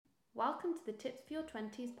Welcome to the Tips for Your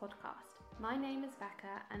 20s podcast. My name is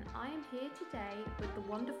Becca and I am here today with the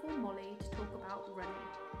wonderful Molly to talk about running.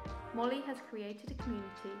 Molly has created a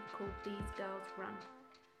community called These Girls Run.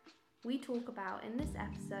 We talk about in this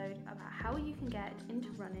episode about how you can get into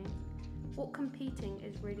running, what competing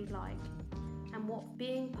is really like, and what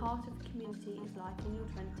being part of a community is like in your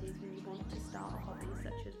 20s when you want to start a hobby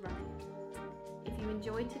such as running. If you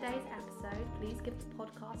enjoyed today's episode, please give the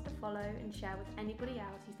podcast a follow and share with anybody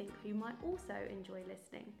else you think who might also enjoy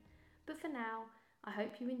listening. But for now, I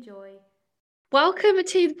hope you enjoy. Welcome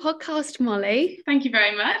to the podcast, Molly. Thank you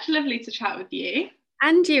very much. Lovely to chat with you.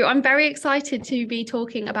 And you. I'm very excited to be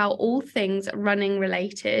talking about all things running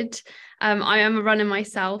related. I am a runner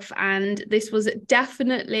myself, and this was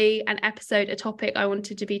definitely a topic I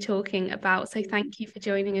wanted to be talking about. So thank you for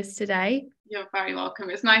joining us today. You're very welcome.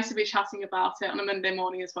 It's nice to be chatting about it on a Monday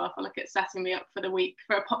morning as well. I feel like it's setting me up for the week,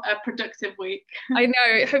 for a productive week. I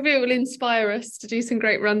know. Hopefully it will inspire us to do some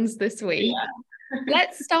great runs this week. Yeah.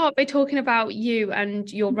 Let's start by talking about you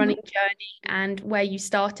and your running journey and where you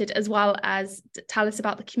started, as well as tell us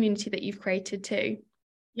about the community that you've created too.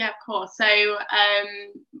 Yeah, of course. So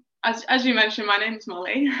as you mentioned, my name's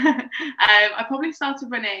Molly. I probably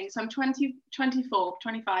started running, so I'm 24,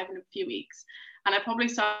 25 in a few weeks. And I probably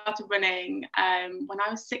started running when I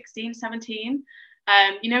was 16, 17.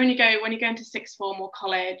 You know, when you go into sixth form or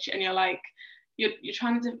college and you're like, you're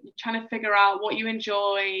trying to figure out what you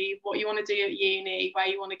enjoy, what you want to do at uni, where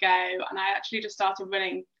you want to go. And I actually just started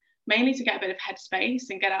running mainly to get a bit of headspace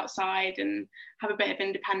and get outside and have a bit of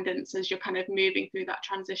independence as you're kind of moving through that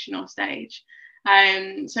transitional stage.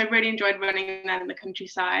 So I really enjoyed running then in the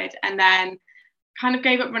countryside, and then kind of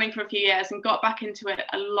gave up running for a few years and got back into it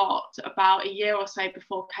a lot about a year or so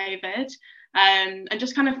before COVID, and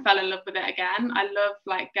just kind of fell in love with it again. I love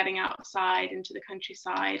like getting outside into the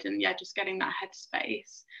countryside and just getting that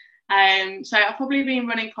headspace. So I've probably been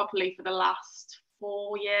running properly for the last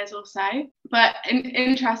 4 years or so. But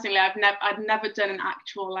interestingly, I'd never done an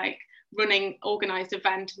actual like running organised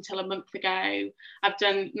event until a month ago. I've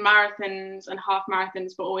done marathons and half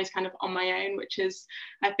marathons, but always kind of on my own, which is,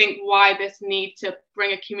 I think, why this need to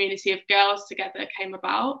bring a community of girls together came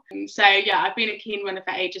about. And so I've been a keen runner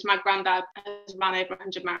for ages. My granddad has run over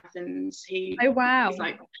 100 marathons. He's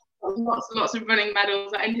like lots of running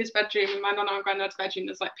medals. In his bedroom, in my nana and granddad's bedroom,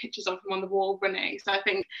 there's like pictures of him on the wall running. So I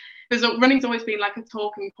think running's always been like a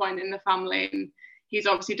talking point in the family, and he's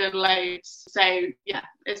obviously done loads. So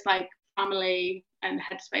it's like family and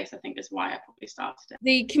headspace, I think, is why I probably started it.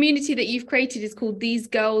 The community that you've created is called These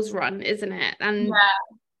Girls Run, isn't it? And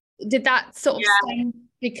did that sort of stem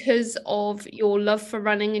because of your love for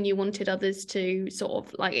running and you wanted others to sort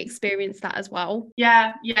of like experience that as well?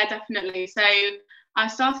 Yeah, definitely. So I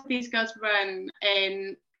started These Girls Run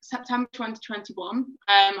in September 2021.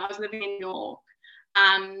 I was living in York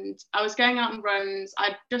and I was going out on runs.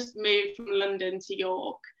 I'd just moved from London to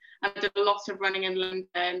York. I did a lot of running in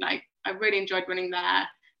London. Like, I really enjoyed running there.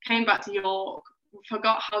 Came back to York,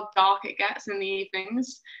 forgot how dark it gets in the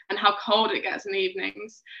evenings and how cold it gets in the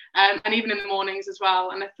evenings, and even in the mornings as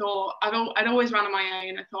well. And I thought I'd always run on my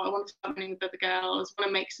own. I thought I want to start running with other girls, want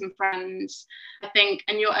to make some friends. I think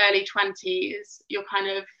in your early 20s,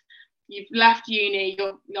 you've left uni,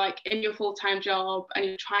 you're like in your full-time job and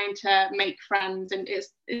you're trying to make friends, and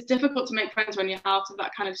it's difficult to make friends when you're out of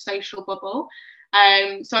that kind of social bubble.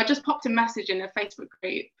 So I just popped a message in a Facebook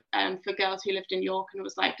group for girls who lived in York, and it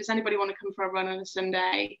was like, does anybody want to come for a run on a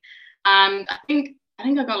Sunday? And I think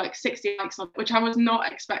I got like 60 likes on it, which I was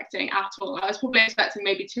not expecting at all. I was probably expecting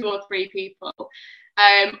maybe 2 or 3 people.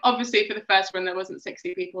 Obviously for the first run there wasn't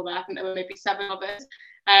 60 people there. I think there were maybe 7 of us.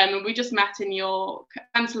 And we just met in York,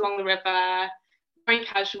 went along the river, very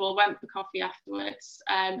casual, went for coffee afterwards.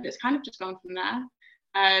 It's kind of just gone from there.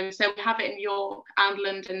 So we have it in York and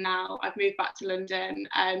London now. I've moved back to London.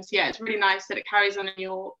 It's really nice that it carries on in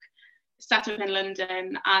York, set up in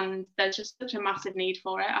London, and there's just such a massive need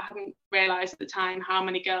for it. I hadn't realised at the time how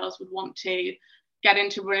many girls would want to get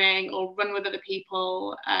into running or run with other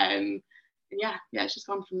people. It's just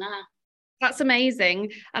gone from there. That's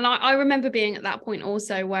amazing. And I remember being at that point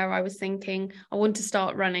also where I was thinking I want to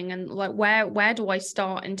start running, and like where do I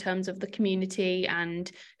start in terms of the community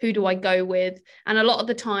and who do I go with? And a lot of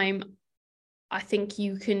the time I think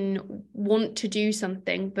you can want to do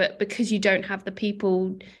something, but because you don't have the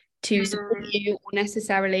people to support you or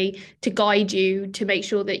necessarily to guide you to make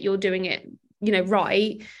sure that you're doing it,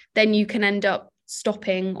 right, then you can end up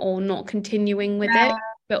stopping or not continuing with it.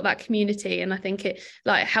 Built that community, and I think it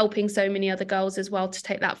like helping so many other girls as well to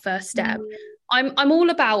take that first step. I'm all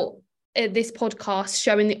about this podcast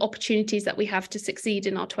showing the opportunities that we have to succeed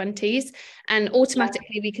in our 20s, and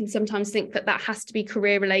automatically we can sometimes think that has to be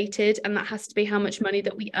career related, and that has to be how much money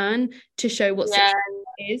that we earn to show what success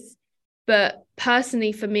is. But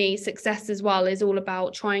personally, for me, success as well is all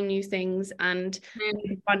about trying new things, and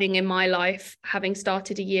running in my life, having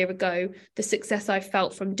started a year ago, the success I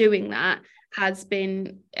felt from doing that has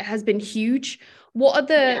been huge. What are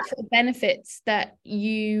the benefits that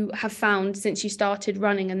you have found since you started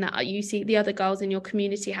running, and that you see the other girls in your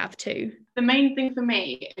community have too? The main thing for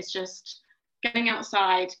me is just getting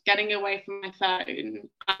outside, getting away from my phone,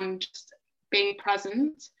 and just being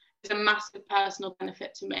present is a massive personal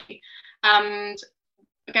benefit to me. And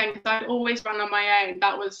again, because I'd always run on my own,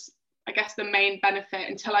 that was, I guess, the main benefit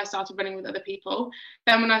until I started running with other people.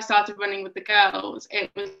 Then when I started running with the girls,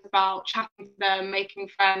 it was about chatting to them, making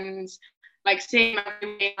friends, like seeing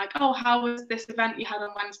everything, like, oh, how was this event you had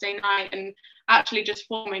on Wednesday night? And actually just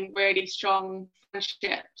forming really strong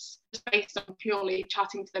friendships just based on purely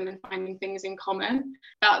chatting to them and finding things in common.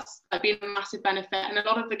 That's been a massive benefit. And a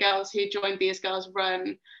lot of the girls who joined These Girls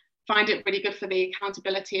Run find it really good for the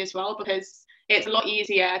accountability as well, because it's a lot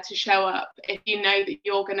easier to show up if you know that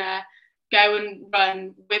you're gonna go and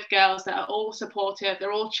run with girls that are all supportive,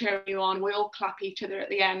 they're all cheering you on, we all clap each other at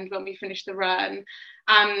the end when we finish the run.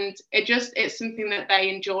 And it's something that they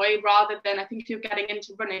enjoy, rather than, I think if you're getting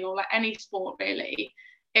into running, or like any sport really,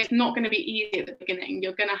 it's not going to be easy at the beginning.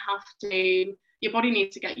 You're going to have to, your body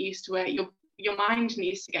needs to get used to it, your mind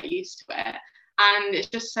needs to get used to it. And it's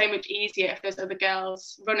just so much easier if there's other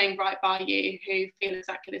girls running right by you who feel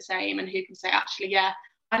exactly the same, and who can say, actually, yeah,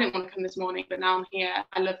 I didn't want to come this morning, but now I'm here,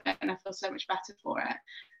 I love it, and I feel so much better for it.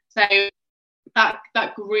 So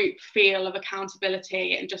that group feel of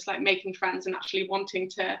accountability, and just like making friends and actually wanting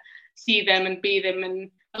to see them and be them. And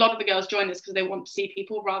a lot of the girls join us because they want to see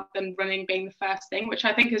people rather than running being the first thing, which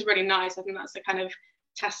I think is really nice. I think that's a kind of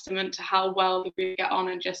testament to how well the group get on.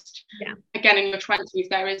 And just again, in your 20s,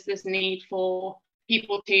 there is this need for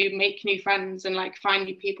people to make new friends and like find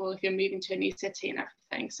new people if you're moving to a new city and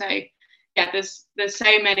everything. So yeah, there's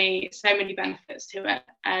so many benefits to it,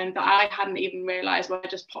 and that I hadn't even realised when I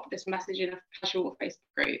just popped this message in a casual Facebook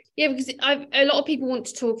group. Yeah, because a lot of people want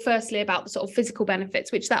to talk firstly about the sort of physical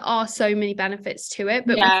benefits, which there are so many benefits to it,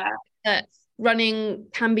 but that running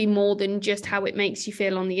can be more than just how it makes you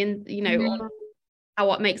feel on the how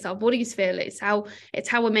what makes our bodies feel. It's how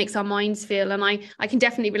it makes our minds feel. And I can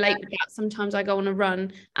definitely relate with that. Sometimes I go on a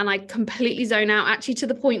run and I completely zone out, actually to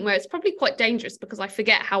the point where it's probably quite dangerous, because I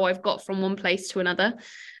forget how I've got from one place to another.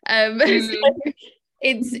 So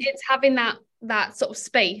it's having that sort of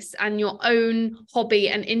space and your own hobby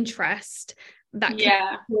and interest that keeps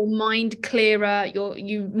your mind clearer,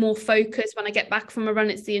 you more focused. When I get back from a run,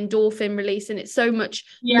 it's the endorphin release, and it's so much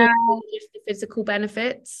more than just the physical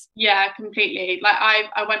benefits. Yeah, completely. Like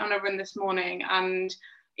I went on a run this morning, and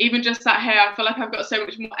even just sat here, I feel like I've got so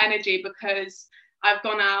much more energy because I've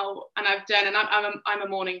gone out and I've done, and I'm a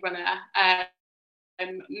morning runner.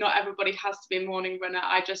 Not everybody has to be a morning runner.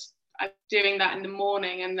 I'm doing that in the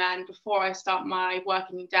morning, and then before I start my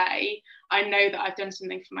working day, I know that I've done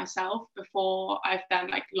something for myself before I've then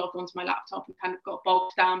like logged onto my laptop and kind of got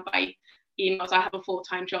bogged down by emails. I have a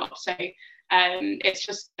full-time job, so it's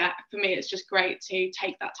just for me, it's just great to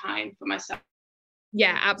take that time for myself.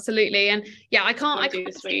 Yeah, absolutely. And yeah, I can't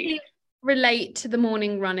relate to the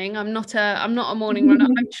morning running. I'm not a morning runner.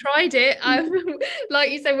 I've tried it.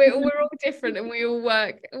 Like you said, we're all different, and we all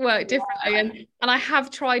work differently. And I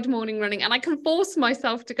have tried morning running, and I can force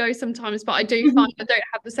myself to go sometimes, but I do find I don't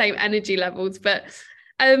have the same energy levels. But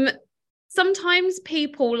sometimes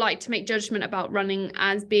people like to make judgment about running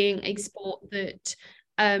as being a sport that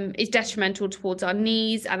is detrimental towards our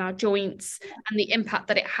knees and our joints, and the impact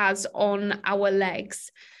that it has on our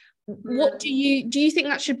legs. What do you think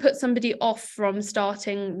that should put somebody off from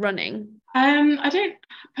starting running? I don't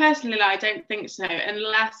personally, I don't think so,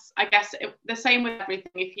 unless, I guess the same with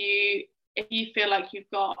everything. If you feel like you've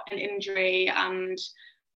got an injury and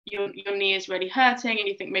your knee is really hurting and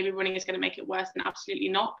you think maybe running is going to make it worse, then absolutely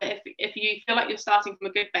not. But if you feel like you're starting from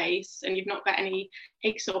a good base and you've not got any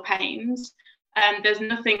aches or pains, there's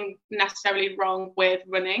nothing necessarily wrong with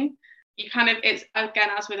running. It's again,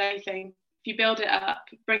 as with anything, if you build it up,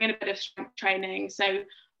 bring in a bit of strength training. So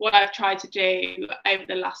what I've tried to do over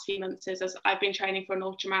the last few months is, as I've been training for an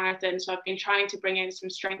ultramarathon, so I've been trying to bring in some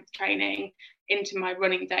strength training into my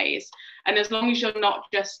running days. And as long as you're not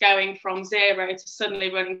just going from 0 to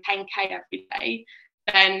suddenly running 10k every day,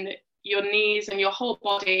 then your knees and your whole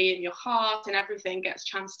body and your heart and everything gets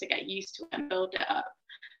a chance to get used to it and build it up.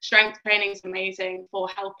 Strength training is amazing for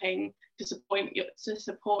helping to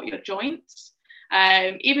support your joints.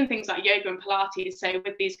 even things like yoga and Pilates. So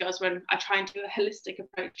with these girls, when I try and do a holistic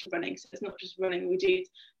approach to running, so it's not just running, we do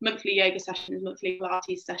monthly yoga sessions, monthly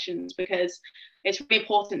Pilates sessions, because it's really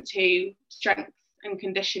important to strengthen and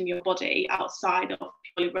condition your body outside of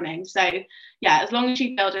purely running. So yeah, as long as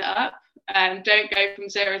you build it up, don't go from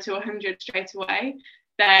 0 to 100 straight away,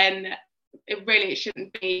 then it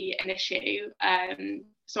shouldn't be an issue.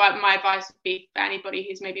 So my advice would be for anybody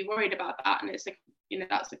who's maybe worried about that, and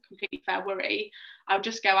that's a completely fair worry, I would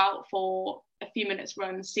just go out for a few minutes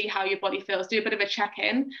run, see how your body feels, do a bit of a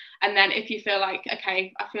check-in, and then if you feel like,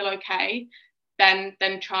 okay, I feel okay, then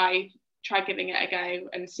try giving it a go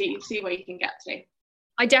and see where you can get to.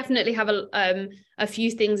 I definitely have a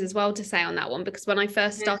few things as well to say on that one, because when I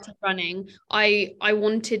first started running, I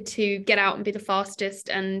wanted to get out and be the fastest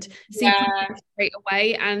and see progress straight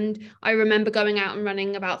away. And I remember going out and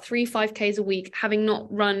running about 3 5Ks a week, having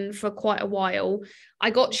not run for quite a while.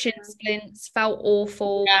 I got shin splints, felt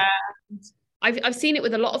awful. I've seen it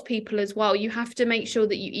with a lot of people as well. You have to make sure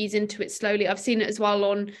that you ease into it slowly. I've seen it as well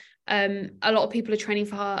on a lot of people are training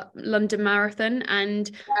for London Marathon,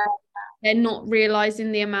 and they're not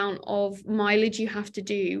realizing the amount of mileage you have to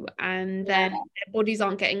do, and then their bodies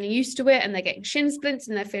aren't getting used to it, and they're getting shin splints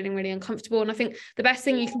and they're feeling really uncomfortable. And I think the best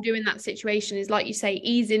thing you can do in that situation is, like you say,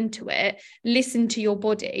 ease into it, listen to your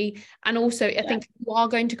body. And also I think if you are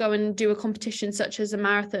going to go and do a competition such as a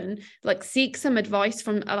marathon, like seek some advice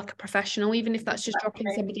from like a professional, even if that's just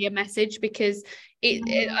dropping somebody a message, because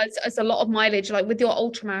it's a lot of mileage. Like with your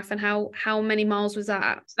ultra marathon, how many miles was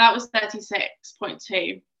that? So that was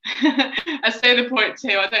 36.2. I say the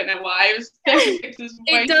 0.2, I don't know why. It was 36.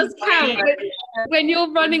 It does count when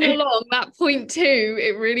you're running along. That 0.2,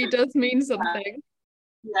 it really does mean something.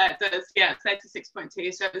 Yeah, it does. Yeah,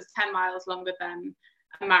 36.2. So it was 10 miles longer than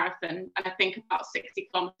a marathon, and I think about 60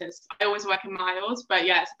 kilometers. I always work in miles, but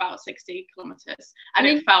yeah, it's about 60 kilometers, and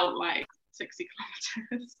it felt like 60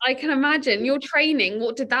 kilometers. I can imagine. Your training,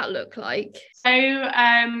 what did that look like? So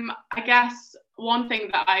I guess one thing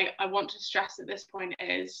that I want to stress at this point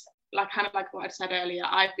is, kind of like what I said earlier,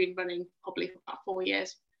 I've been running probably for about 4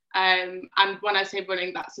 years, and when I say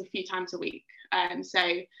running, that's a few times a week. So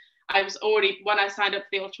I was already, when I signed up for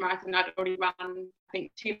the ultramarathon, I'd already run, I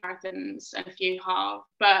think, 2 marathons and a few half,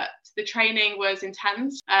 but the training was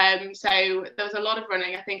intense. So there was a lot of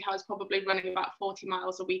running. I think I was probably running about 40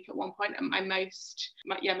 miles a week at one point at my most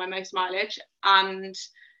mileage. And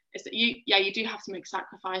you do have to make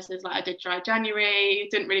sacrifices. Like I did dry January,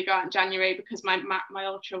 didn't really go out in January because my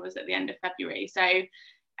ultra was at the end of February. So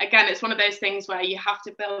again, it's one of those things where you have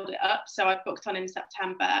to build it up. So I booked on in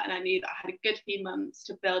September, and I knew that I had a good few months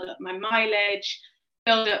to build up my mileage,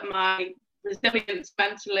 build up my resilience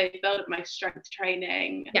mentally, build up my strength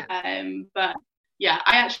training. But yeah,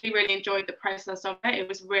 I actually really enjoyed the process of it. It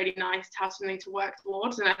was really nice to have something to work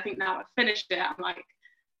towards. And I think now I've finished it, I'm like,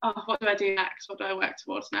 oh, what do I do next? What do I work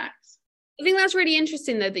towards next? I think that's really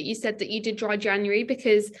interesting, though, that you said that you did dry January,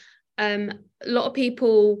 because a lot of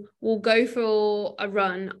people will go for a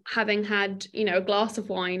run having had, a glass of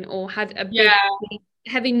wine or had a big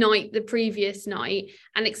heavy night the previous night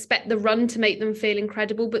and expect the run to make them feel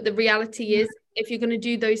incredible. But the reality is, if you're going to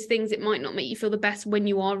do those things, it might not make you feel the best when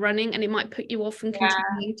you are running, and it might put you off from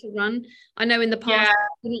continuing to run. I know in the past,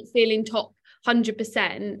 not feeling top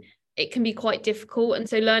 100%, it can be quite difficult. And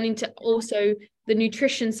so learning to also, the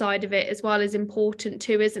nutrition side of it as well is important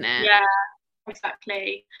too, isn't it? Yeah,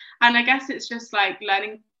 exactly. And I guess it's just like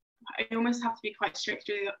learning, you almost have to be quite strict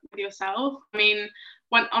with yourself. I mean,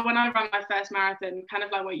 when I ran my first marathon, kind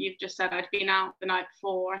of like what you've just said, I'd been out the night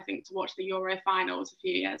before, I think, to watch the Euro finals a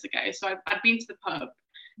few years ago. So I'd been to the pub,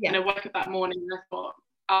 and I woke up that morning and I thought,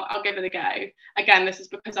 I'll give it a go. Again, this is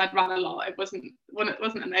because I'd run a lot. It wasn't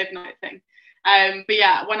an overnight thing. But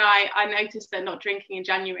yeah, when I noticed that not drinking in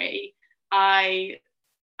January, I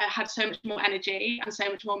had so much more energy and so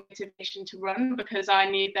much more motivation to run, because I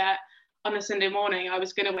knew that on a Sunday morning I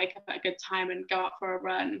was going to wake up at a good time and go out for a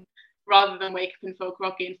run, rather than wake up and feel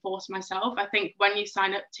groggy and force myself. I think when you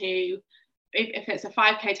sign up to, if it's a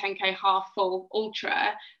 5K, 10K, half, full,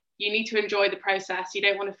 ultra, you need to enjoy the process. You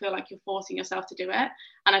don't want to feel like you're forcing yourself to do it.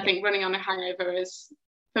 And I think running on a hangover is,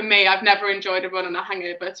 for me, I've never enjoyed a run on a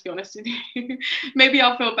hangover, to be honest with you. Maybe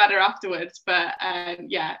I'll feel better afterwards, but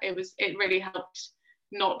it really helped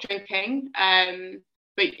not drinking.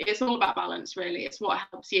 But it's all about balance, really. It's what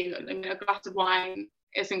helps you. I mean, a glass of wine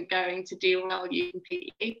isn't going to derail you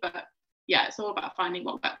completely, but yeah, it's all about finding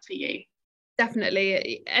what works for you.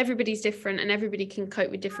 Definitely, everybody's different, and everybody can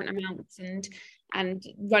cope with different amounts. And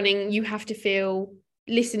running, you have to feel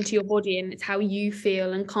listen to your body, and it's how you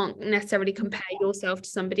feel, and can't necessarily compare yourself to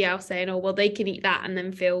somebody else saying, oh well, they can eat that and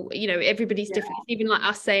then feel, everybody's different. Even like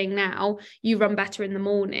us saying now you run better in the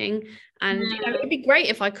morning, and it'd be great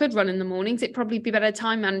if I could run in the mornings. It'd probably be better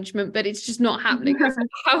time management, but it's just not happening. That's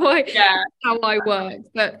how I work.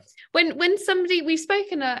 But when we've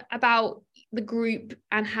spoken about the group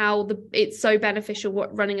and how it's so beneficial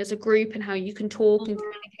running as a group, and how you can talk and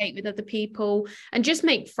communicate with other people and just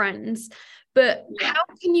make friends. But how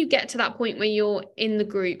can you get to that point where you're in the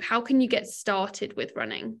group? How can you get started with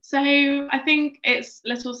running? So I think it's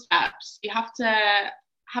little steps. You have to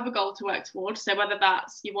have a goal to work towards. So whether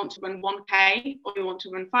that's you want to run 1K or you want to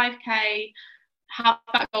run 5K, have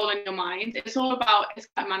that goal in your mind. It's all about, it's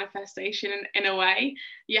that manifestation in a way.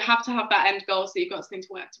 You have to have that end goal so you've got something to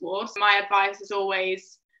work towards. My advice is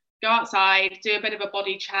always go outside, do a bit of a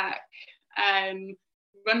body check,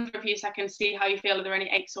 run for a few seconds, see how you feel. Are there any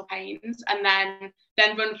aches or pains? And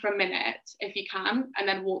then run for a minute if you can, and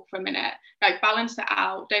then walk for a minute. Like, balance it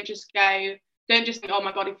out. Don't just think, oh,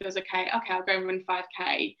 my body feels okay, I'll go and run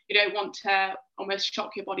 5K. You don't want to almost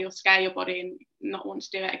shock your body or scare your body and not want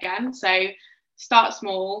to do it again. So start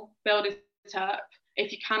small, build it up.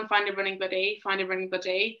 If you can find a running buddy, try and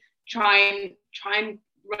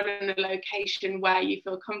run in a location where you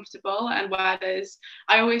feel comfortable, and where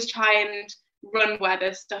I always try and run where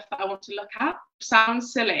there's stuff that I want to look at.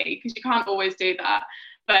 Sounds silly because you can't always do that,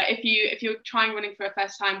 but if you're trying running for a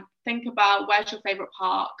first time, think about where's your favorite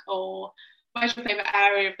park or where's your favorite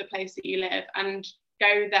area of the place that you live, and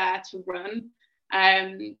go there to run.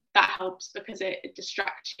 That helps because it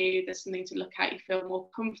distracts you. There's something to look at. You feel more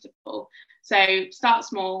comfortable. So start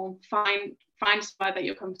small, find somewhere that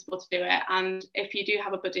you're comfortable to do it, and if you do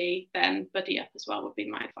have a buddy, then buddy up as well would be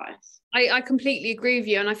my advice. I completely agree with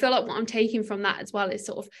you, and I feel like what I'm taking from that as well is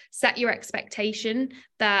sort of set your expectation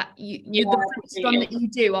that the first run that you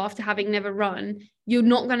do after having never run, you're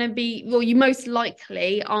not going to be, well, you most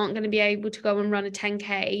likely aren't going to be able to go and run a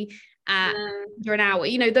 10K under an hour,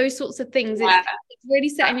 those sorts of things. It's really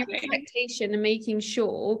setting your expectation and making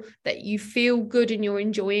sure that you feel good and you're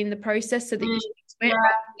enjoying the process, so that you it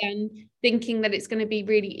and thinking that it's going to be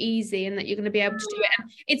really easy and that you're going to be able to do it.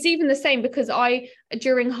 And it's even the same because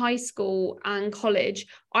during high school and college,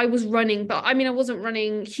 I was running, but I wasn't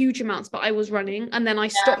running huge amounts, but I was running, and then I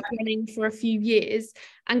stopped running for a few years,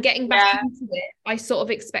 and getting back into it, I sort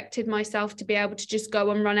of expected myself to be able to just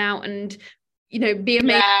go and run out and be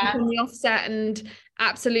amazing on the offset and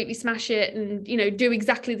absolutely smash it, and do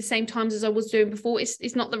exactly the same times as I was doing before.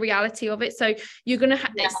 It's not the reality of it. So you're going to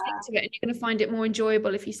stick to it, and you're going to find it more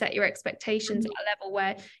enjoyable if you set your expectations at a level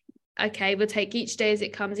where, okay, we'll take each day as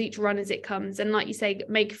it comes, each run as it comes, and like you say,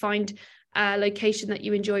 find a location that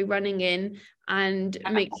you enjoy running in, and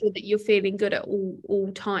make sure that you're feeling good at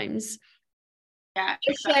all times. I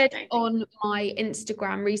shared on my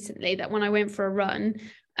Instagram recently that when I went for a run,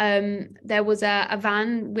 there was a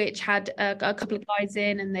van which had a couple of guys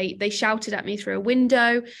in, and they shouted at me through a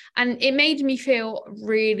window, and it made me feel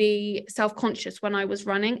really self-conscious when I was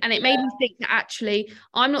running, and it made me think that actually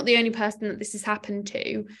I'm not the only person that this has happened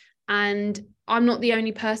to, and I'm not the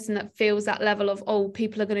only person that feels that level of, oh,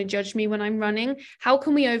 people are going to judge me when I'm running. How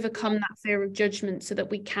can we overcome that fear of judgment so that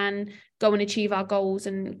we can go and achieve our goals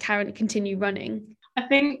and continue running? I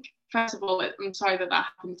think, first of all, I'm sorry that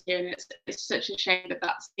happened to you, and it's such a shame that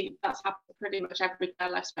that's happened to pretty much every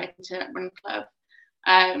girl I've spoken to at Run Club.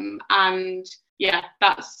 And yeah,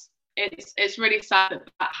 it's really sad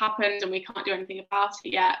that happened, and we can't do anything about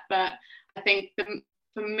it yet. But I think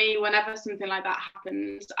for me, whenever something like that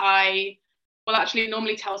happens, I will actually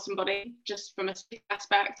normally tell somebody, just from a safety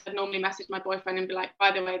aspect. I'd normally message my boyfriend and be like,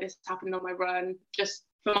 by the way, this happened on my run, just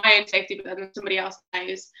for my own safety, but then somebody else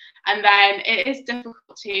knows. And then it is difficult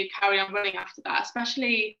to carry on running after that,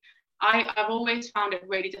 especially I've always found it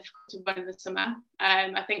really difficult to run in the summer.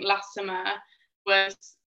 I think last summer was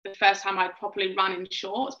the first time I'd properly run in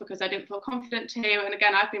shorts because I didn't feel confident to. And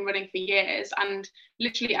again, I've been running for years, and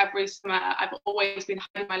literally every summer I've always been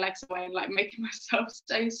hiding my legs away and like making myself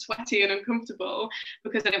so sweaty and uncomfortable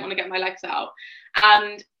because I didn't want to get my legs out.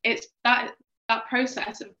 And it's that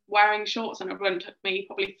process of wearing shorts on a run took me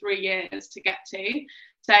probably 3 years to get to.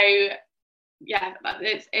 So yeah,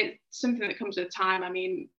 it's something that comes with time. I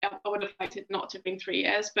mean, I would have liked it not to have been 3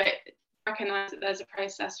 years, but I recognise that there's a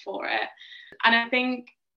process for it. And I think,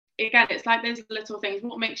 again, it's like those little things.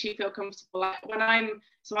 What makes you feel comfortable? Like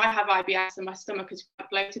so I have IBS and my stomach is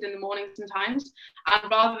quite bloated in the morning sometimes.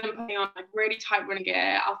 And rather than putting on like really tight running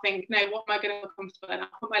gear, I'll think, no, what am I going to feel comfortable in?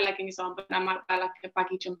 I'll put my leggings on, but I might wear like a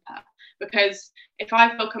baggy jumper. Because if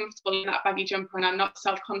I feel comfortable in that baggy jumper and I'm not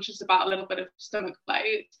self-conscious about a little bit of stomach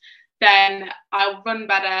bloat, then I'll run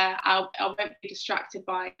better, I won't be distracted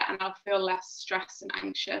by it, and I'll feel less stressed and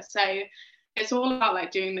anxious. So it's all about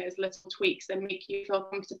like doing those little tweaks that make you feel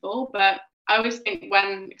comfortable. But I always think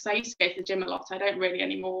because I used to go to the gym a lot, I don't really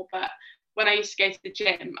anymore, but when I used to go to the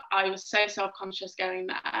gym, I was so self-conscious going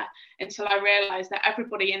there until I realised that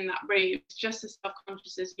everybody in that room is just as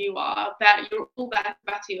self-conscious as you are, that you're all there to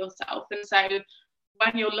better yourself. And so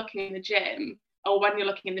when you're looking in the gym, or when you're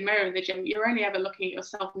looking in the mirror in the gym, you're only ever looking at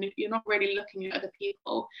yourself, and you're not really looking at other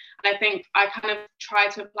people. And I think I kind of try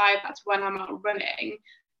to apply that to when I'm out running.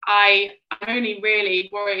 I'm only really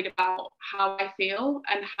worried about how I feel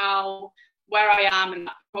and where I am, and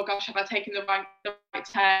oh gosh, have I taken the right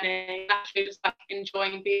turning? Actually, just like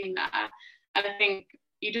enjoying being there. And I think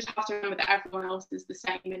you just have to remember that everyone else is the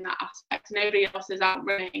same in that aspect. Nobody else is out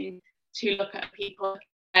running to look at people.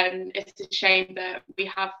 And it's a shame that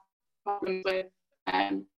we have problems with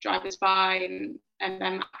drivers by and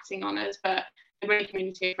them acting on us, but they're really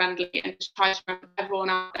community friendly, and just try to remember everyone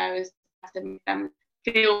out there is to make them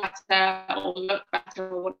feel better or look better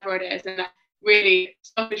or whatever it is, and they're really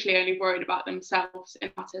selfishly only worried about themselves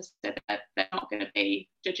in matters, so that they're not going to be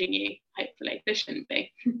judging you. Hopefully they shouldn't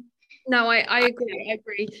be. No, I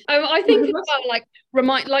agree. I think as well,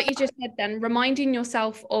 like you just said then, reminding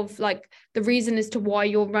yourself of like the reason as to why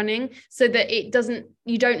you're running, so that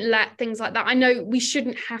you don't let things like that. I know we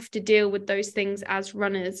shouldn't have to deal with those things as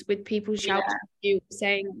runners, with people shouting at you,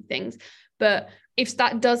 saying things, but if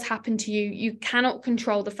that does happen to you, you cannot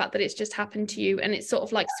control the fact that it's just happened to you. And it's sort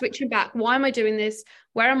of like switching back. Why am I doing this?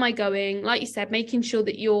 Where am I going? Like you said, making sure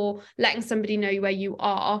that you're letting somebody know where you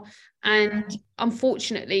are. And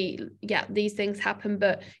unfortunately, yeah, these things happen,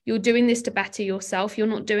 but you're doing this to better yourself. You're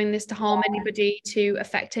not doing this to harm anybody, to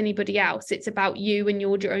affect anybody else. It's about you and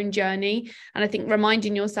your own journey. And I think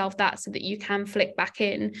reminding yourself that, so that you can flick back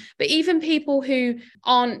in. But even people who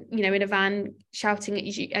aren't, in a van shouting at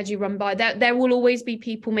you as you run by, there will always be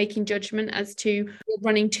people making judgment as to you're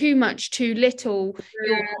running too much, too little,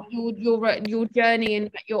 your journey and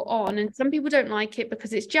that you're on. And some people don't like it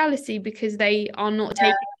because it's jealousy, because they are not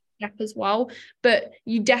taking step as well. But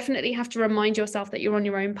you definitely have to remind yourself that you're on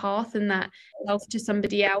your own path, and that self to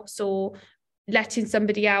somebody else, or letting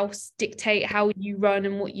somebody else dictate how you run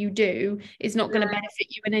and what you do, is not going to benefit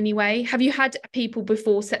you in any way. Have you had people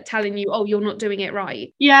before telling you, oh, you're not doing it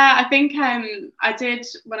right? Yeah, I think I did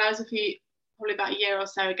when I was probably about a year or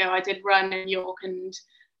so ago. I did run in York, and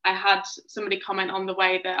I had somebody comment on the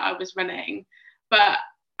way that I was running, but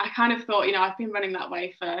I kind of thought, I've been running that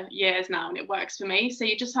way for years now and it works for me. So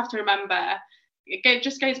you just have to remember, it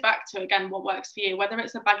just goes back to, again, what works for you, whether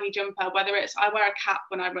it's a baggy jumper, whether it's, I wear a cap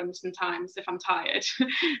when I run sometimes if I'm tired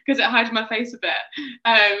because it hides my face a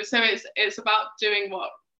bit. So it's about doing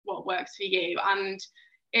what works for you. And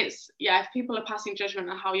it's, if people are passing judgment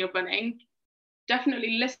on how you're running,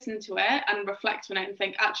 definitely listen to it and reflect on it and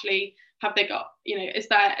think, actually, have they got, is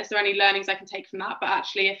there any learnings I can take from that? But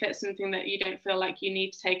actually, if it's something that you don't feel like you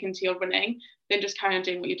need to take into your running, then just carry on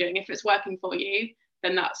doing what you're doing. If it's working for you,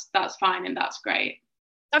 then that's fine and that's great.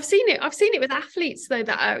 I've seen it with athletes though,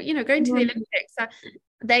 that are, going to the Olympics.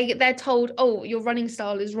 They're told, oh, your running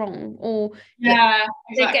style is wrong, or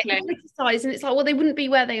exactly. They get criticized, and it's like, well, they wouldn't be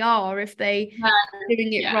where they are if they were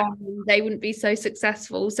doing it wrong, and they wouldn't be so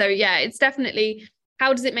successful. So it's definitely,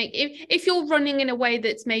 how does it make, if you're running in a way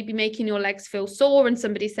that's maybe making your legs feel sore, and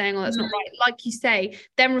somebody's saying, oh, that's not right, like you say,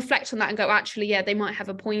 then reflect on that and go, actually, they might have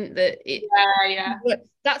a point, that it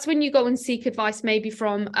that's when you go and seek advice, maybe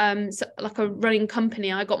from like a running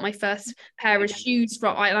company. I got my first pair of shoes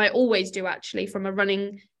from, and I always do actually, from a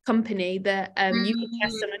running company that you can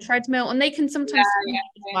test on a treadmill, and they can sometimes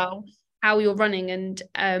as well how you're running,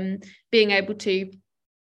 and being able to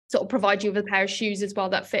sort of provide you with a pair of shoes as well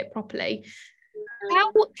that fit properly.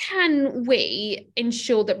 How can we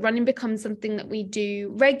ensure that running becomes something that we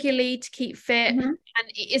do regularly to keep fit, and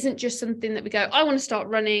it isn't just something that we go, I want to start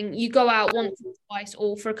running, you go out once or twice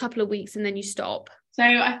or for a couple of weeks and then you stop? So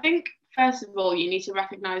I think, first of all, you need to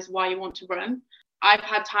recognize why you want to run. I've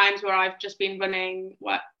had times where I've just been running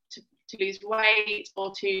to lose weight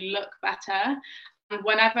or to look better. And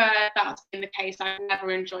whenever that's been the case, I've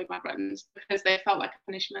never enjoyed my runs because they felt like a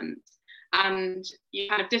punishment. And you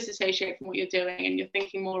kind of disassociate from what you're doing, and you're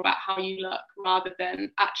thinking more about how you look rather than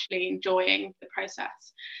actually enjoying the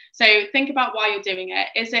process. So think about why you're doing it.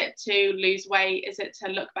 Is it to lose weight? Is it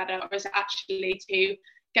to look better? Or is it actually to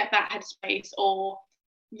get that headspace, or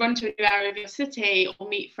run to a new area of your city, or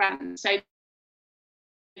meet friends? So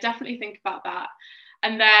definitely think about that.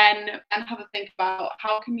 And then have a think about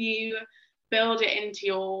how can you build it into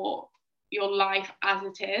your life as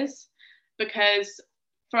it is. Because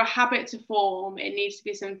for a habit to form, it needs to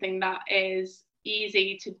be something that is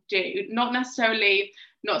easy to do. Not necessarily,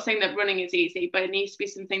 not saying that running is easy, but it needs to be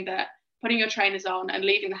something that putting your trainers on and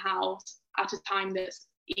leaving the house at a time that's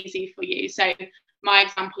easy for you. So my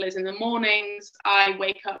example is in the mornings, I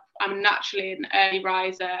wake up, I'm naturally an early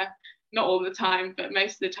riser, not all the time, but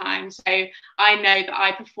most of the time. So I know that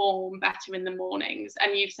I perform better in the mornings.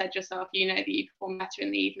 And you've said yourself, you know that you perform better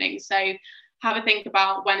in the evenings. So have a think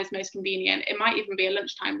about when is most convenient. It might even be a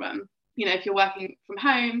lunchtime run. You know, if you're working from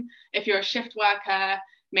home, if you're a shift worker,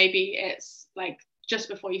 maybe it's like just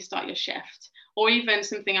before you start your shift. Or even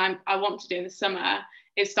something I want to do in the summer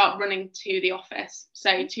is start running to the office.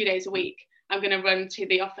 So 2 days a week, I'm going to run to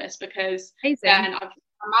the office, because then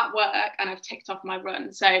I'm at work and I've ticked off my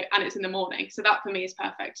run. So, and it's in the morning. So that for me is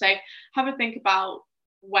perfect. So have a think about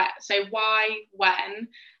so why, when,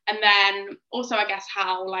 and then also, I guess,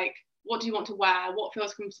 how, like, what do you want to wear? What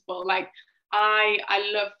feels comfortable? Like,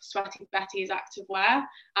 I love Sweaty Betty's activewear,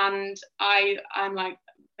 and I'm like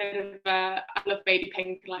a bit of I love baby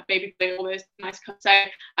pink, like baby blue, all those nice colors. So I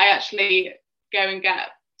actually go and get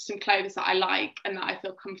some clothes that I like and that I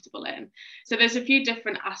feel comfortable in. So there's a few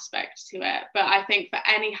different aspects to it, but I think for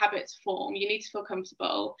any habit to form, you need to feel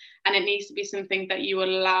comfortable, and it needs to be something that you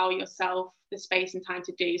allow yourself the space and time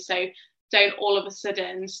to do. So don't all of a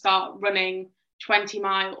sudden start running 20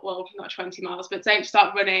 miles, well, not 20 miles, but don't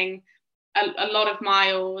start running a lot of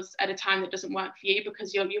miles at a time that doesn't work for you,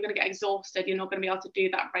 because you're going to get exhausted. You're not going to be able to do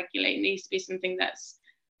that regularly. It needs to be something that's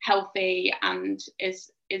healthy and is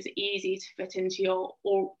easy to fit into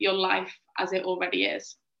your life as it already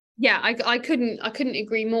is. Yeah, I couldn't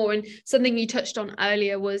agree more. And something you touched on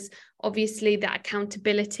earlier was obviously that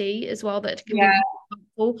accountability as well, that can be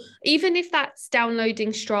helpful, even if that's downloading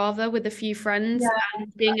Strava with a few friends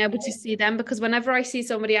and being able to see them, because whenever I see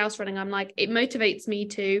somebody else running, I'm like, it motivates me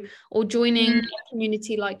to, or joining a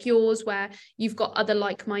community like yours where you've got other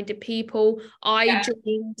like-minded people. I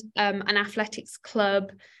joined an athletics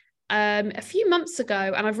club a few months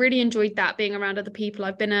ago, and I've really enjoyed that, being around other people.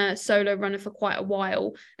 I've been a solo runner for quite a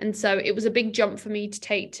while, and so it was a big jump for me to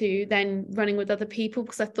take to then running with other people,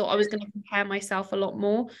 because I thought I was going to compare myself a lot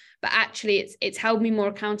more, but actually it's held me more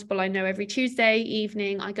accountable. I know every Tuesday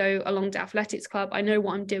evening I go along to athletics club, I know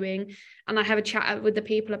what I'm doing, and I have a chat with the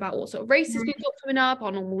people about what sort of races we've got coming up,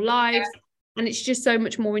 our normal lives, and it's just so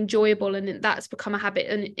much more enjoyable, and that's become a habit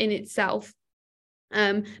in itself.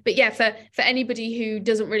 But yeah, for anybody who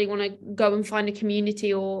doesn't really want to go and find a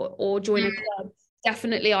community or join a club,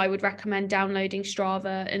 definitely I would recommend downloading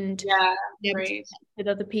Strava and with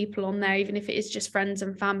other people on there, even if it is just friends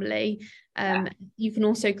and family. You can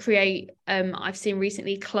also create I've seen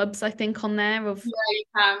recently clubs, I think, on there of you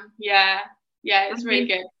can. It's really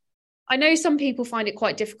good. I know some people find it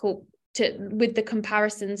quite difficult with the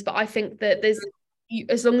comparisons, but I think that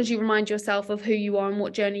as long as you remind yourself of who you are and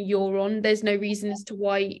what journey you're on, there's no reason as to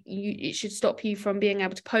why it should stop you from being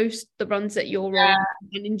able to post the runs that you're on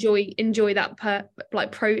and enjoy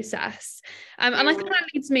that process. And I think that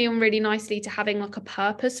leads me on really nicely to having like a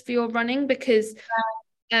purpose for your running, because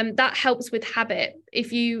that helps with habit.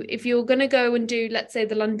 If you're going to go and do, let's say,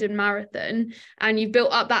 the London Marathon, and you've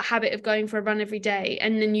built up that habit of going for a run every day,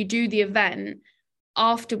 and then you do the event,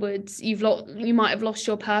 afterwards you might have lost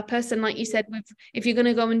your purpose. And like you said, if you're going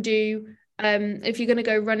to go and do if you're going to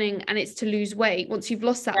go running and it's to lose weight, once you've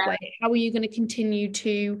lost that weight, how are you going to continue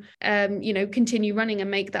to continue running and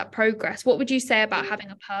make that progress? What would you say about having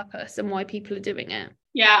a purpose and why people are doing it?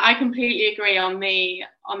 I completely agree on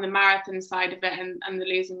the marathon side of it and the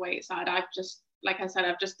losing weight side. I've just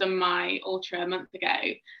done my ultra a month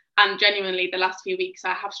ago, and genuinely the last few weeks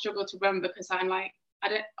I have struggled to run, because I'm like,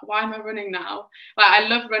 why am I running now? Like, I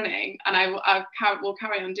love running and I will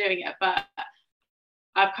carry on doing it, but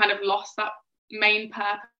I've kind of lost that main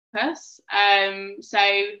purpose. So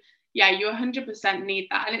yeah, you 100% need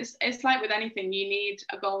that. And it's like with anything, you need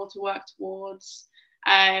a goal to work towards.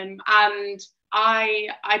 And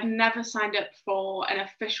I'd never signed up for an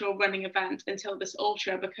official running event until this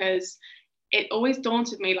ultra, because it always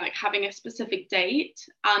daunted me, like, having a specific date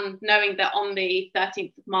and knowing that on the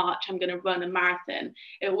 13th of March I'm going to run a marathon.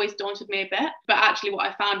 It always daunted me a bit. But actually what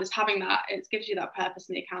I found is having that, it gives you that purpose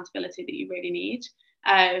and the accountability that you really need.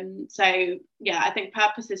 So yeah, I think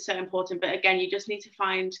purpose is so important. But again, you just need to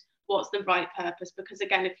find what's the right purpose, because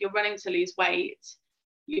again, if you're running to lose weight,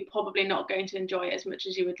 you're probably not going to enjoy it as much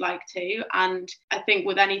as you would like to. And I think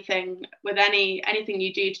with anything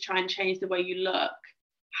you do to try and change the way you look,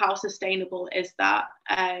 how sustainable is that?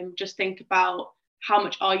 Just think about how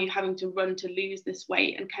much are you having to run to lose this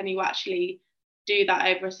weight, and can you actually do that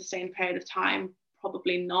over a sustained period of time?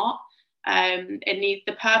 Probably not. It needs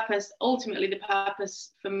the purpose. Ultimately, the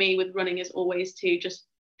purpose for me with running is always to just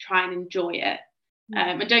try and enjoy it.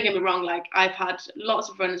 And don't get me wrong, like I've had lots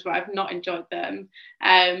of runs where I've not enjoyed them,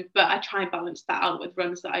 but I try and balance that out with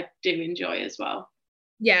runs that I do enjoy as well.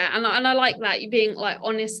 Yeah, and I like that, you being like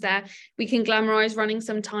honest there. We can glamorize running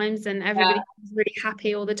sometimes and everybody's really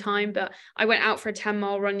happy all the time, but I went out for a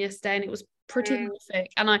 10-mile run yesterday and it was pretty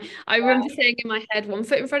horrific. And I remember saying in my head, one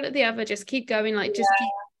foot in front of the other, just keep going, like just keep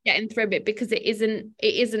getting through it, because it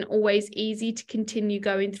isn't always easy to continue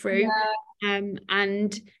going through.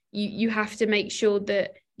 And you have to make sure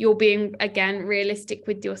that you're being, again, realistic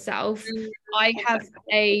with yourself. I have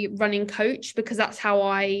a running coach because that's how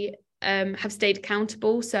I have stayed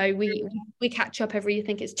accountable. So we catch up every, I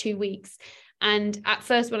think it's 2 weeks. And at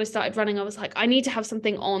first when I started running, I was like, I need to have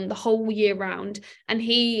something on the whole year round. And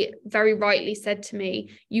he very rightly said to me,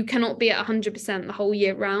 you cannot be at 100% the whole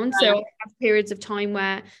year round. So I have periods of time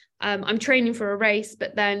where I'm training for a race,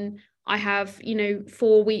 but then I have,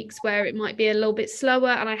 4 weeks where it might be a little bit slower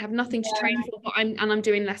and I have nothing to train for, but I'm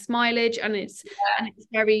doing less mileage, and it's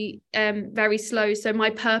very, very slow. So my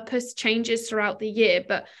purpose changes throughout the year,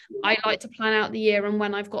 but I like to plan out the year and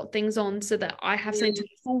when I've got things on so that I have something to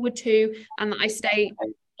look forward to and that I stay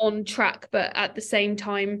on track. But at the same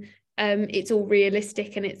time, it's all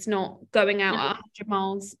realistic and it's not going out 100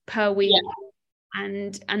 miles per week.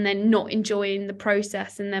 And then not enjoying the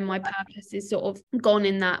process, and then my purpose is sort of gone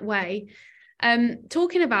in that way.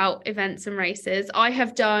 Talking about events and races, I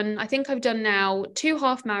think I've done now 2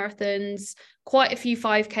 half marathons, quite a few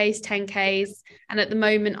 5Ks, 10Ks, and at the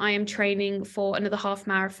moment I am training for another half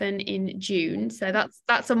marathon in June. So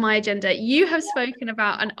that's on my agenda. You have spoken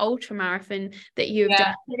about an ultra marathon that you have done.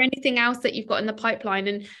 Is there anything else that you've got in the pipeline,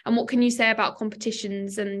 and what can you say about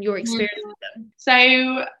competitions and your experience with them?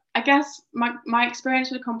 So I guess my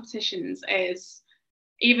experience with competitions is,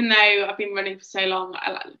 even though I've been running for so long,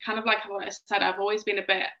 kind of like what I said, I've always been a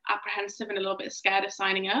bit apprehensive and a little bit scared of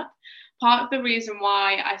signing up. Part of the reason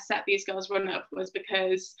why I set These Girls Run Up was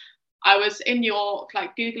because I was in York,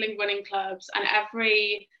 like Googling running clubs, and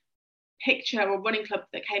every picture or running club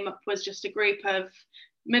that came up was just a group of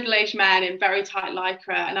middle-aged men in very tight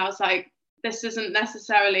lycra. And I was like, this isn't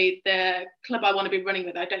necessarily the club I want to be running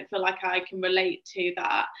with. I don't feel like I can relate to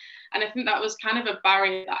that. And I think that was kind of a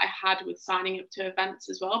barrier that I had with signing up to events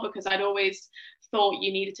as well, because I'd always thought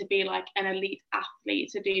you needed to be like an elite athlete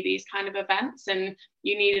to do these kind of events, and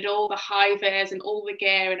you needed all the high vis and all the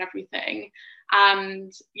gear and everything.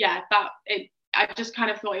 And I just kind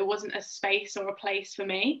of thought it wasn't a space or a place for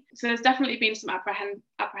me. So there's definitely been some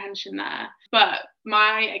apprehension there. But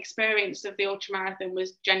my experience of the ultramarathon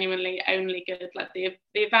was genuinely only good. Like the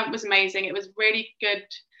event was amazing. It was really good.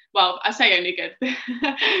 Well, I say only good.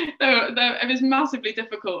 It was massively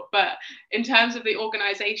difficult. But in terms of the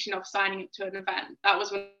organisation of signing up to an event, that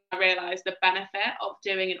was when I realised the benefit of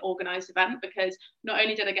doing an organised event, because not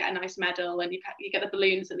only did I get a nice medal and you get the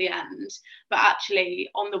balloons at the end, but actually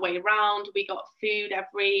on the way round we got food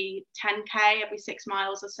every 10k, every 6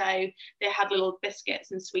 miles or so. They had little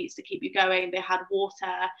biscuits and sweets to keep you going. They had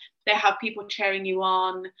water. They have people cheering you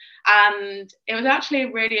on. And it was actually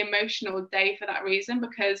a really emotional day for that reason,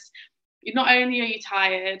 because not only are you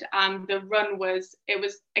tired, and the run was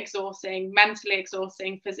exhausting, mentally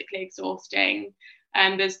exhausting, physically exhausting,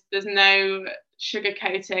 and there's no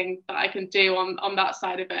sugarcoating that I can do on that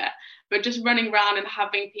side of it. But just running around and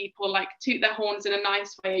having people like toot their horns in a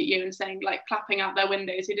nice way at you and saying, like, clapping out their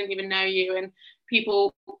windows who didn't even know you, and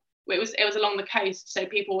people, it was along the coast, so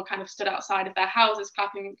people were kind of stood outside of their houses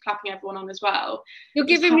clapping everyone on as well. You're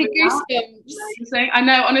giving me goosebumps. I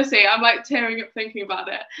know, honestly, I'm like tearing up thinking about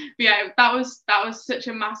it. But yeah, that was such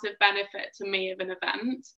a massive benefit to me of an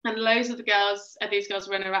event. And loads of These Girls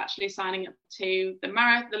Run are actually signing up to the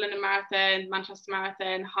London Marathon, Manchester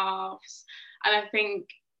Marathon, halves. And I think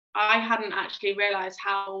I hadn't actually realised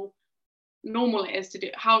how normal it is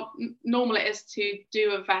to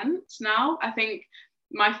do events now. I think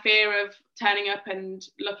my fear of turning up and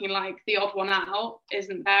looking like the odd one out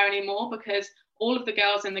isn't there anymore, because all of the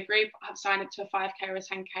girls in the group have signed up to a 5k or a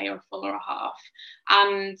 10k or a full or a half.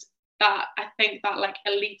 And that, I think that like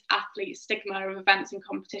elite athlete stigma of events and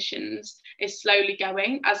competitions is slowly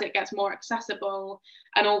going as it gets more accessible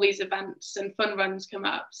and all these events and fun runs come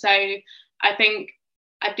up. So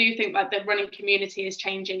I do think that the running community is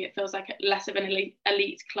changing. It feels like less of an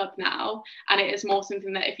elite club now, and it is more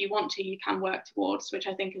something that if you want to, you can work towards, which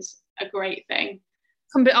I think is a great thing.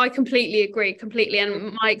 I completely agree,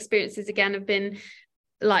 and my experiences again have been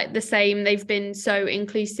like the same. They've been so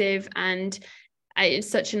inclusive, and it's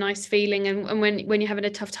such a nice feeling. And when you're having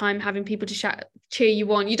a tough time, having people to cheer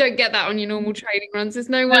you on. You don't get that on your normal training runs. There's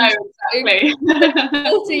no one. No, exactly.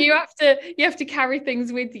 Also, you have to carry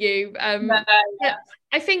things with you.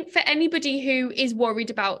 I think for anybody who is worried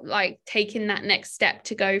about like taking that next step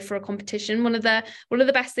to go for a competition, one of the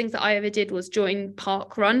best things that I ever did was join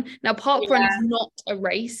Park Run. Now, Park Run is not a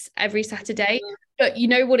race every Saturday, but you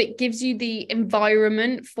know what, it gives you the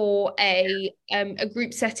environment for a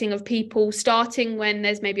group setting of people, starting when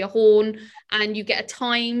there's maybe a horn and you get a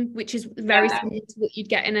time which is very similar to what you'd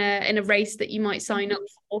get in a race that you might sign up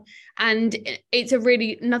for, and it's a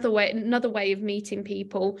really another way of meeting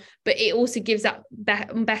people, but it also gives that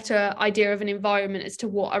better idea of an environment as to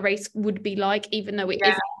what a race would be like. Even though it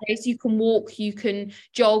is a race, you can walk, you can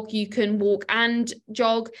jog, you can walk and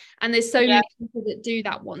jog, and there's so many people that do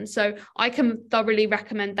that one. So I can thoroughly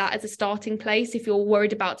recommend that as a starting place if you're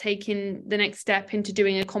worried about taking the next step into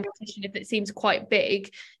doing a competition. If it seems quite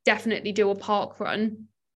big, definitely do a Park Run,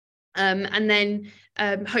 and then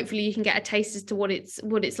hopefully you can get a taste as to what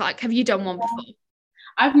it's like. Have you done one before?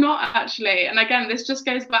 I've not actually, and again, this just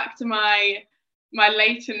goes back to my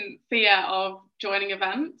latent fear of joining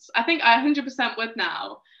events. I think I 100% would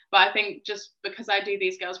now, but I think just because I do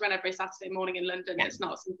These Girls Run every Saturday morning in London, it's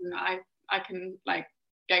not something that I can like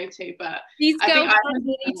go to. But These girls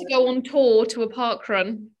need to go on tour to a Park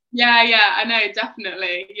Run. Yeah, I know,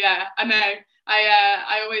 definitely. Yeah, I know.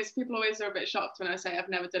 People always are a bit shocked when I say I've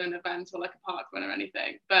never done an event or like a park run or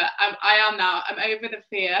anything, but I am now. I'm over the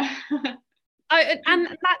fear. And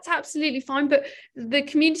that's absolutely fine, but the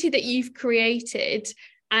community that you've created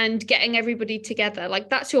and getting everybody together, like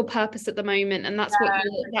that's your purpose at the moment, and that's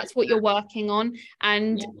what you're working on.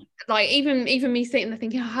 And like even me sitting there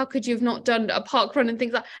thinking, how could you have not done a park run and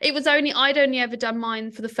things like I'd only ever done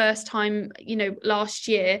mine for the first time, last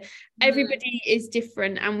year. Everybody is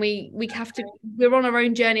different, and we're on our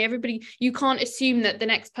own journey. Everybody, you can't assume that the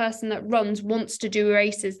next person that runs wants to do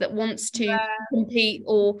races, that wants to compete,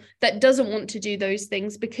 or that doesn't want to do those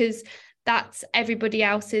things, because that's everybody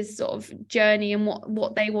else's sort of journey and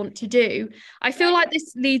what they want to do. I feel like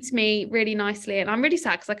this leads me really nicely, and I'm really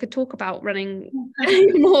sad because I could talk about running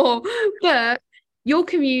more, but your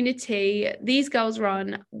community, These Girls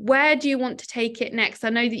Run, where do you want to take it next?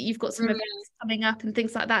 I know that you've got some events coming up and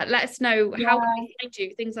things like that. Let us know how can we find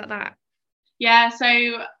you, things like that.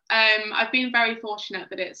 So I've been very fortunate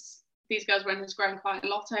that These Girls Run has grown quite a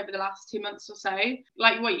lot over the last 2 months or so.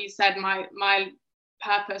 Like what you said, my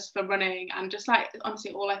purpose for running, and just like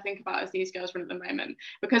honestly all I think about is These Girls Run at the moment,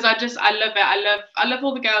 because I love it. I love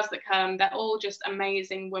all the girls that come. They're all just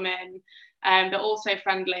amazing women, and they're all so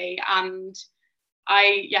friendly, and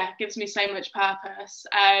it gives me so much purpose.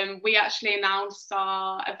 We actually announced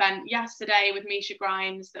our event yesterday with Misha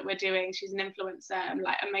Grimes that we're doing. She's an influencer and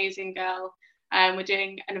like amazing girl. We're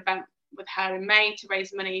doing an event with her in May to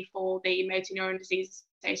raise money for the Motor Neuron Disease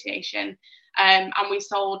Association, and we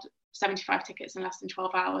sold 75 tickets in less than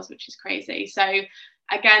 12 hours, which is crazy. So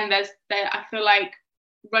again, I feel like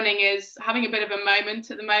running is having a bit of a moment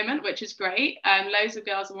at the moment, which is great. Loads of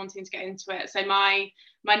girls are wanting to get into it. So my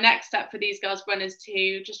next step for These Girls Run is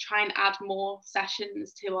to just try and add more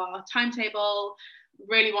sessions to our timetable.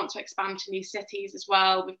 Really want to expand to new cities as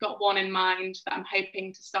well. We've got one in mind that I'm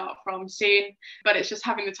hoping to start from soon, but it's just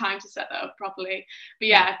having the time to set that up properly. But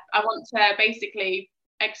I want to basically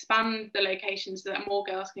expand the locations so that more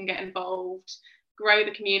girls can get involved, grow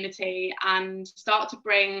the community, and start to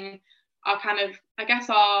bring our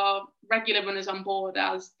our regular runners on board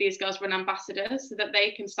as These Girls Run ambassadors, so that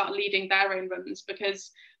they can start leading their own runs.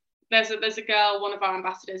 Because there's a girl, one of our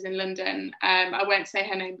ambassadors in London, I won't say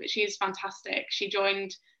her name, but she's fantastic. She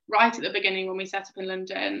joined right at the beginning when we set up in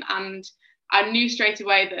London, and I knew straight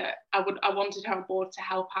away that I wanted her on board to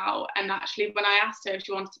help out. And actually, when I asked her if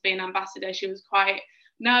she wanted to be an ambassador, she was quite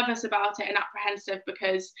nervous about it and apprehensive,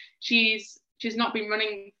 because she's not been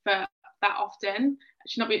running for that often.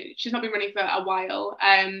 She's not been running for a while.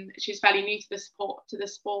 She's fairly new to the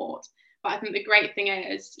sport. But I think the great thing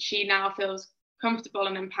is she now feels comfortable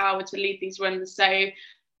and empowered to lead these runs. So I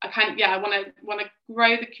want to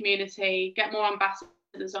grow the community, get more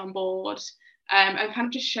ambassadors on board, and kind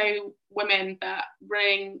of just show women that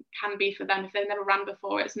running can be for them if they've never ran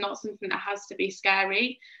before. It's not something that has to be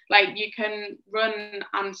scary. Like, you can run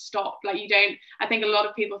and stop. Like, you don't. I think a lot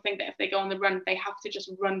of people think that if they go on the run, they have to just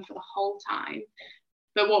run for the whole time.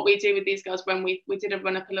 But what we do with These Girls, when we did a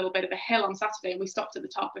run up a little bit of a hill on Saturday, and we stopped at the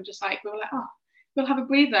top and just we were like, oh, we'll have a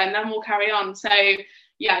breather and then we'll carry on. So I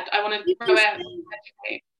want to grow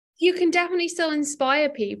it. You can definitely still inspire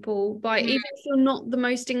people by even if you're not the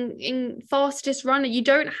most fastest runner. You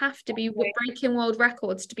don't have to be breaking world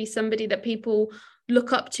records to be somebody that people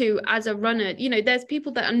look up to as a runner. You know, there's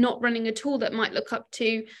people that are not running at all that might look up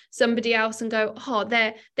to somebody else and go, oh,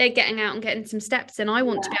 they're getting out and getting some steps in. I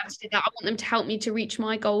want to be able to do that. I want them to help me to reach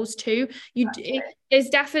my goals too. There's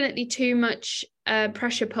definitely too much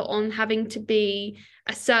pressure put on having to be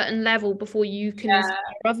a certain level before you can inspire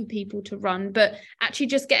other people to run. But actually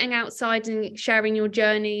just getting outside and sharing your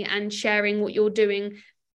journey and sharing what you're doing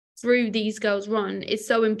through These Girls Run is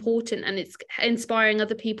so important, and it's inspiring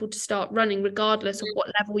other people to start running regardless of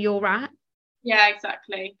what level you're at. Yeah,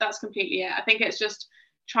 exactly. That's completely it. I think it's just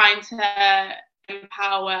trying to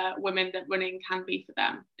empower women that running can be for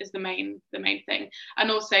them is the main thing,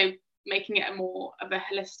 and also making it a more of a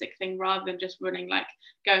holistic thing rather than just running, like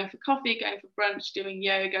going for coffee, going for brunch, doing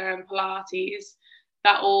yoga and Pilates.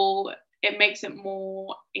 It makes it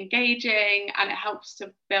more engaging, and it helps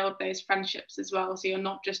to build those friendships as well. So you're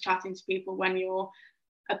not just chatting to people when you're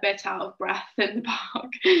a bit out of breath in the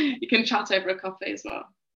park. You can chat over a coffee as well.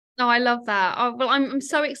 Oh, I love that. Oh, well, I'm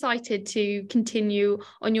so excited to continue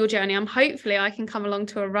on your journey. Hopefully I can come along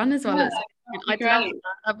to a run as well. I'd love that.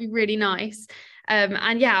 That'd be really nice.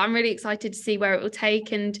 And yeah, I'm really excited to see where it will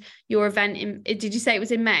take. And your event did you say it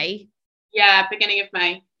was in May? Yeah, beginning of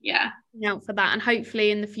May. Yeah. Out for that, and hopefully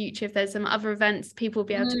in the future, if there's some other events people will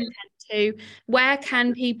be able to attend to. Where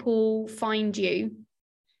can people find you?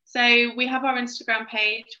 So we have our Instagram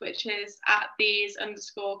page, which is at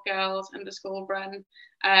these_girls_run.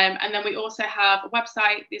 And then we also have a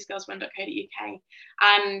website, thesegirlsrun.co.uk.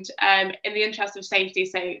 And in the interest of safety,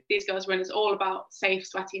 so These Girls Run is all about safe,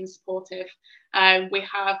 sweaty and supportive. We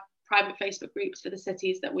have private Facebook groups for the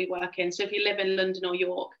cities that we work in. So if you live in London or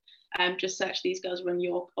York, just search These Girls Run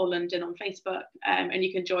York or London on Facebook, and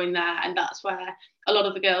you can join there. And that's where a lot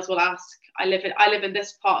of the girls will ask, I live in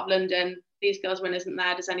this part of London, These Girls Run isn't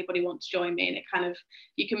there, does anybody want to join me? And it kind of,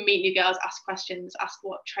 you can meet new girls, ask questions, ask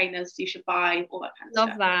what trainers you should buy, all that kind of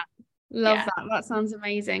stuff. Love that sounds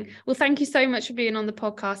amazing. Well, thank you so much for being on the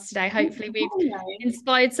podcast today. Hopefully we've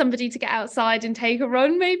inspired somebody to get outside and take a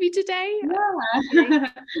run maybe today. I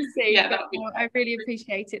really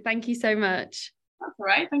appreciate it. Thank you so much. That's all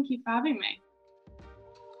right. Thank you for having me.